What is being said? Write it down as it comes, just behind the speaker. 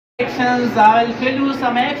Actions. I will tell you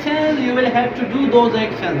some actions. You will have to do those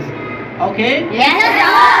actions. Okay? Yes,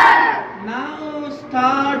 sir. Now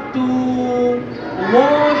start to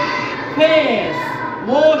wash face.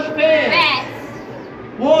 Wash face.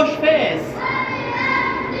 Wash face.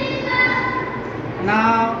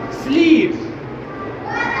 Now sleep.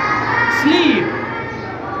 Sleep.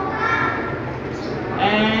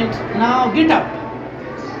 And now get up.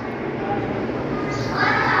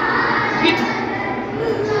 Get up.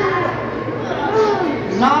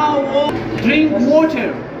 Now drink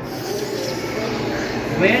water.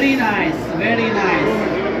 Very nice, very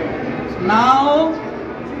nice. Now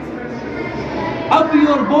up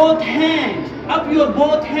your both hands. Up your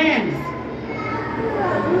both hands.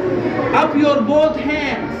 Up your both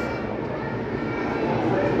hands.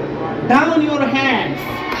 Down your hands.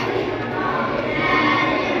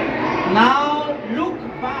 Now look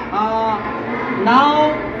back.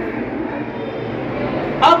 Now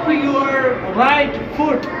up your right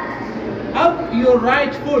foot. Up your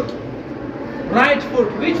right foot. Right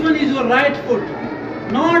foot. Which one is your right foot?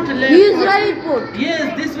 Not left. His foot. right foot.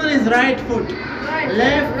 Yes, this one is right foot.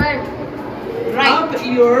 Left. Right. Up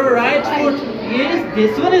your right foot. Yes,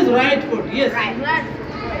 this one is right foot. Yes. Right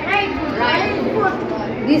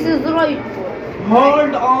foot. This is the right foot.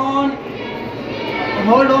 Hold on.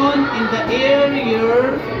 Hold on in the air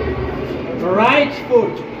your right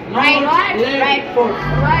foot. Not left foot.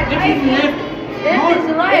 This is left. Not It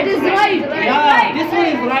is right. It is right. Yeah, this one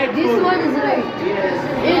is right This foot. one is right.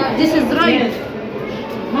 Yes. This is right. Yes.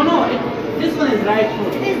 No. This one is right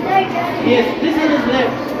foot. Yes, this one is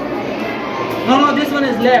left. No, this one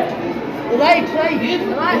is left. Right. Is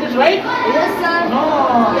it right? Yes, sir.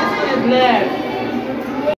 No, this one is left.